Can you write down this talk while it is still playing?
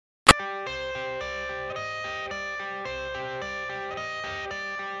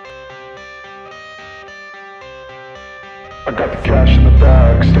I got the cash in the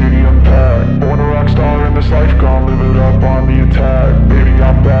bag, stadium packed. Born a rock star in this life, gon' live it up on the attack. Baby,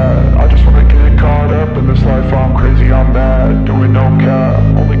 I'm bad, I just wanna get caught up in this life. I'm crazy, I'm mad, doing no cap.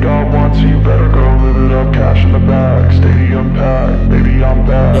 Only God wants, so you better go live it up. Cash in the bag, stadium packed. Baby, I'm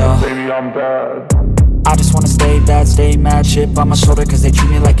bad, yeah. Baby, I'm bad. I just wanna stay bad, stay mad. Chip on my shoulder cause they treat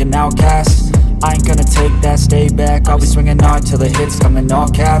me like an outcast. I ain't gonna take that, stay back. I'll be swinging hard till the hits come in all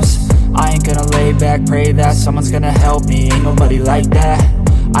caps. I ain't gonna lay back, pray that someone's gonna help me. Ain't nobody like that.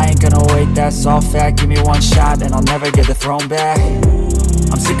 I ain't gonna wait, that's all fact. Give me one shot and I'll never get the throne back.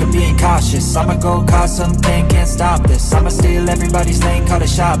 I'm sick of being cautious, I'ma go cause something, can't stop this. I'ma steal everybody's lane, call it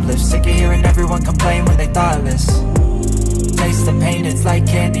shoplift. Sick of hearing everyone complain when they thoughtless. Taste the pain, it's like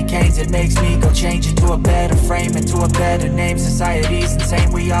candy canes. It makes me go change into a better frame, into a better name. Society's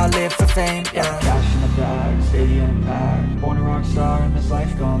insane, we all live for fame, yeah. Cash in the bag, stadium packed. Born a rock star in this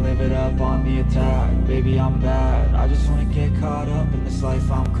life, gon' live it up on the attack. Baby, I'm bad, I just wanna get caught up in this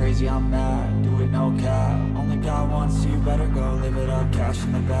life. I'm crazy, I'm mad, do it no cap. Only God wants, so you better go live it up. Cash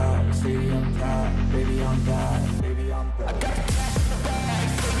in the bag, stadium packed. Baby, I'm bad, baby, I'm bad.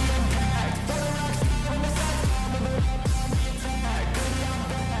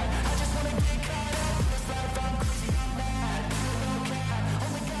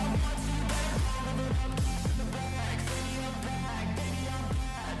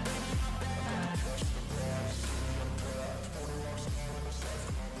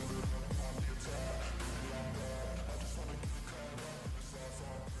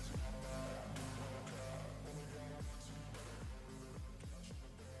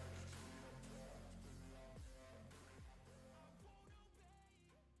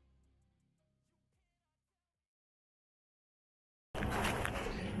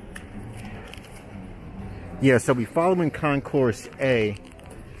 Yeah, so we following Concourse A.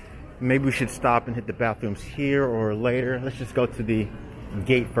 Maybe we should stop and hit the bathrooms here or later. Let's just go to the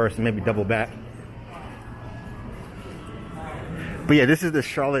gate first and maybe double back. But yeah, this is the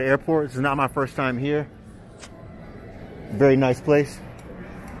Charlotte Airport. This is not my first time here. Very nice place.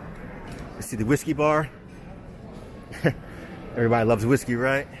 You see the whiskey bar. Everybody loves whiskey,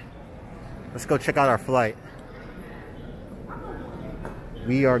 right? Let's go check out our flight.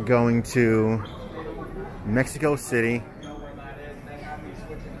 We are going to Mexico City,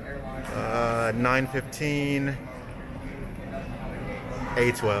 9:15,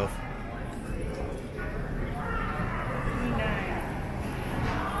 A12.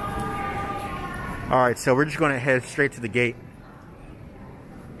 All right, so we're just going to head straight to the gate.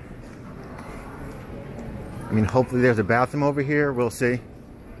 I mean, hopefully there's a bathroom over here. We'll see.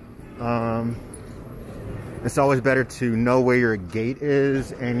 It's always better to know where your gate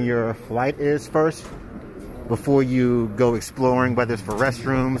is and your flight is first before you go exploring, whether it's for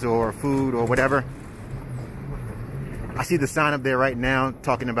restrooms or food or whatever. I see the sign up there right now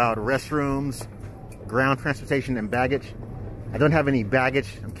talking about restrooms, ground transportation, and baggage. I don't have any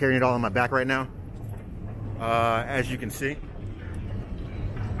baggage. I'm carrying it all on my back right now, as you can see.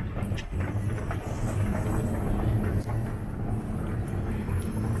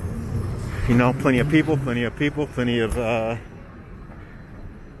 You know, plenty of people, plenty of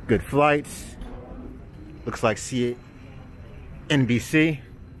good flights. Looks like CNBC. And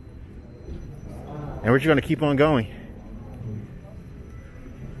we're just gonna keep on going.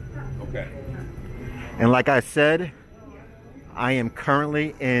 Okay. And like I said, I am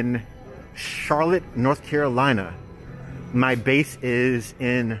currently in Charlotte, North Carolina. My base is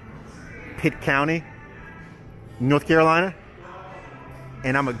in Pitt County, North Carolina.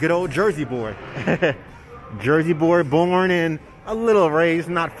 And I'm a good old Jersey boy. Jersey boy, born and a little raised,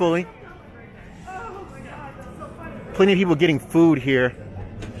 not fully. Plenty of people getting food here.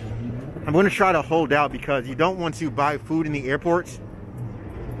 I'm going to try to hold out because you don't want to buy food in the airports.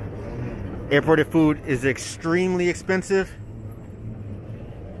 Airport food is extremely expensive.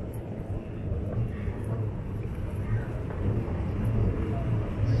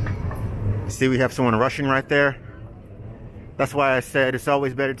 See, we have someone rushing right there. That's why I said it's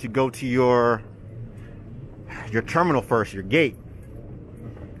always better to go to your terminal first, your gate.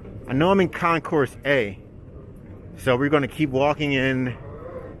 I know I'm in Concourse A, so we're going to keep walking and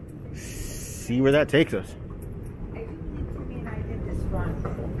see where that takes us.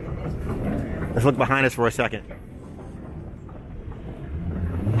 Let's look behind us for a second.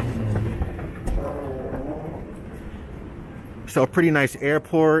 So, a pretty nice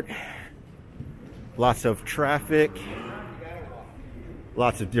airport, lots of traffic,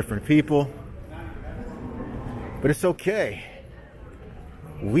 lots of different people, but it's okay.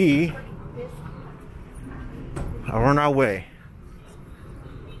 We are on our way.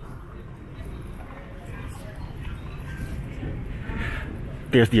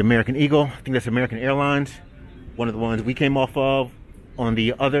 There's the American Eagle. I think that's American Airlines. One of the ones we came off of on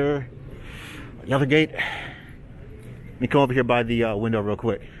the other gate. Let me come over here by the window real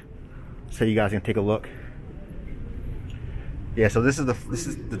quick so you guys can take a look. Yeah, so this is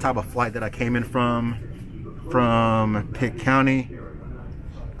the type of flight that I came in from Pitt County.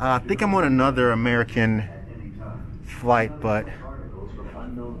 I think I'm on another American flight, but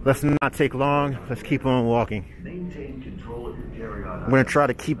let's not take long. Let's keep on walking. I'm gonna try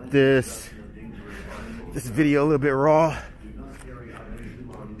to keep this video a little bit raw.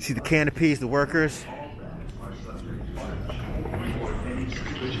 See the canopies, the workers.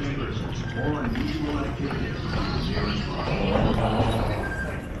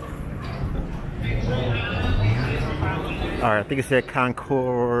 All right, I think it said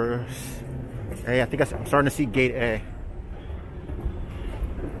concourse A. I think I'm starting to see gate A.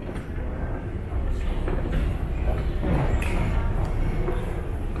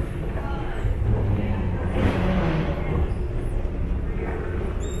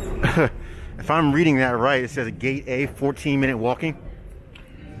 If I'm reading that right, it says gate A, 14-minute walking.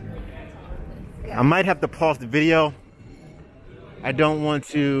 I might have to pause the video. I don't want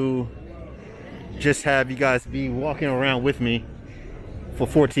to just have you guys be walking around with me for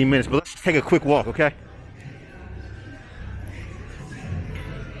 14 minutes, but let's take a quick walk, okay?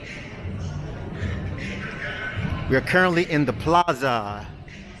 We are currently in the plaza.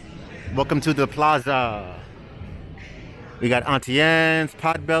 Welcome to the plaza. We got Auntie Anne's,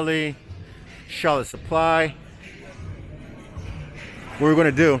 Potbelly, Charlotte Supply. What we're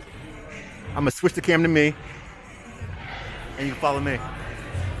gonna do, I'm gonna switch the camera to me, and you can follow me.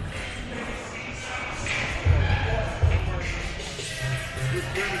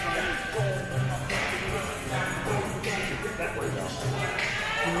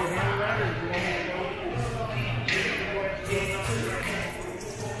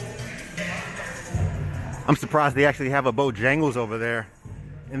 I'm surprised they actually have a Bojangles over there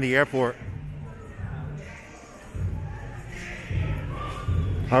in the airport.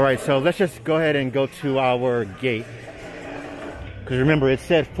 All right, so let's just go ahead and go to our gate. Because remember, it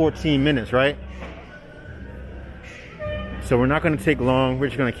said 14 minutes, right? So we're not going to take long. We're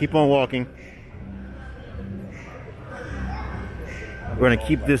just going to keep on walking. We're going to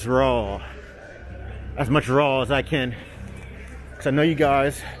keep this raw. As much raw as I can. Because I know you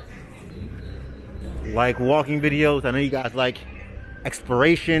guys like walking videos. I know you guys like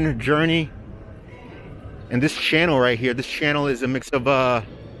exploration, journey. And this channel right here, this channel is a mix of a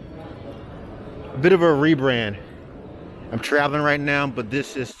bit of a rebrand. I'm traveling right now, but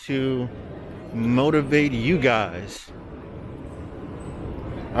this is to motivate you guys.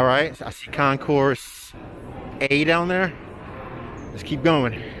 All right, so I see concourse A down there. Let's keep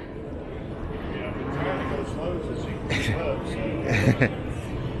going.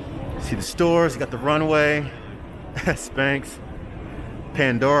 See the stores, you got the runway, Spanx,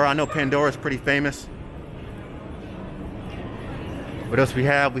 Pandora. I know Pandora is pretty famous. What else we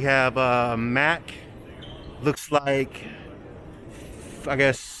have? We have MAC. Looks like, I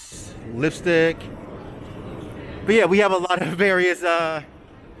guess, lipstick. But yeah, we have a lot of various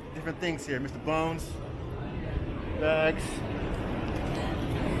different things here. Mr. Bones, bags.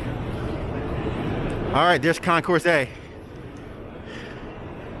 All right, there's Concourse A.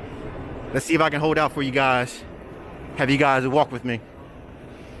 Let's see if I can hold out for you guys. Have you guys walk with me.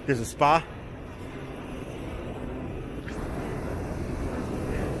 There's a spa.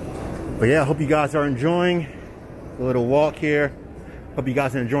 But yeah, I hope you guys are enjoying the little walk here. Hope you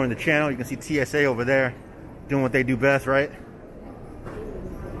guys are enjoying the channel. You can see TSA over there doing what they do best, right?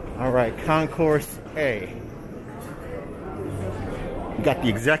 All right, Concourse A. We got the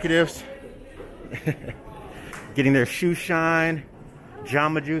executives getting their shoe shine.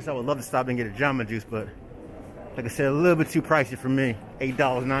 Jamba Juice. I would love to stop and get a Jamba Juice, but like I said, a little bit too pricey for me. $8,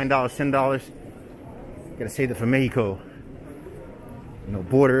 $9, $10. Gotta save it for Mexico. You know,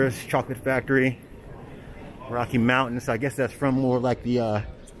 Borders, Chocolate Factory, Rocky Mountains. I guess that's from more like the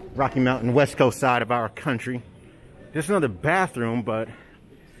Rocky Mountain West Coast side of our country. There's another bathroom, but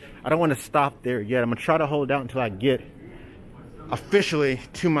I don't want to stop there yet. I'm gonna try to hold out until I get officially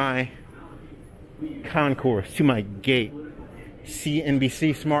to my concourse, to my gate.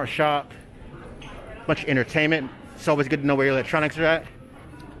 CNBC Smart Shop, bunch of entertainment. It's always good to know where your electronics are at.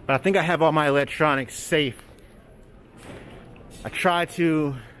 But I think I have all my electronics safe. I try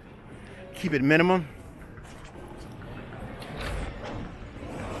to keep it minimum.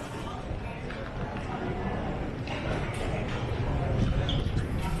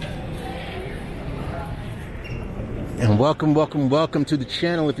 And welcome, welcome, welcome to the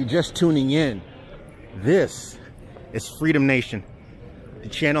channel. If you're just tuning in, this is Freedom Nation. the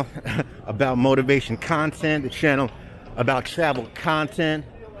channel about motivation content, the channel about travel content,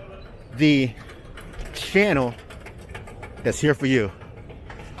 the channel that's here for you.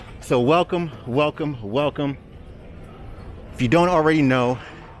 So welcome, welcome, welcome. If you don't already know,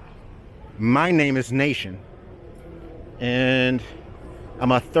 my name is Nation, and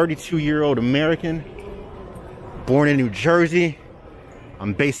I'm a 32-year-old American, born in New Jersey.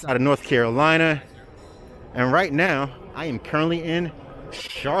 I'm based out of North Carolina, and right now I am currently in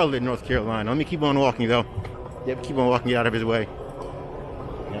Charlotte, North Carolina. Let me keep on walking though. Yep, keep on walking, get out of his way.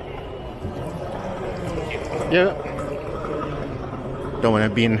 Yep. Don't want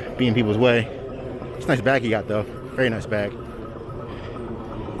to be in people's way. It's a nice bag you got though. Very nice bag.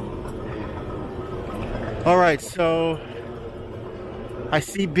 All right, so I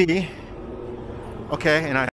see B. Okay, and I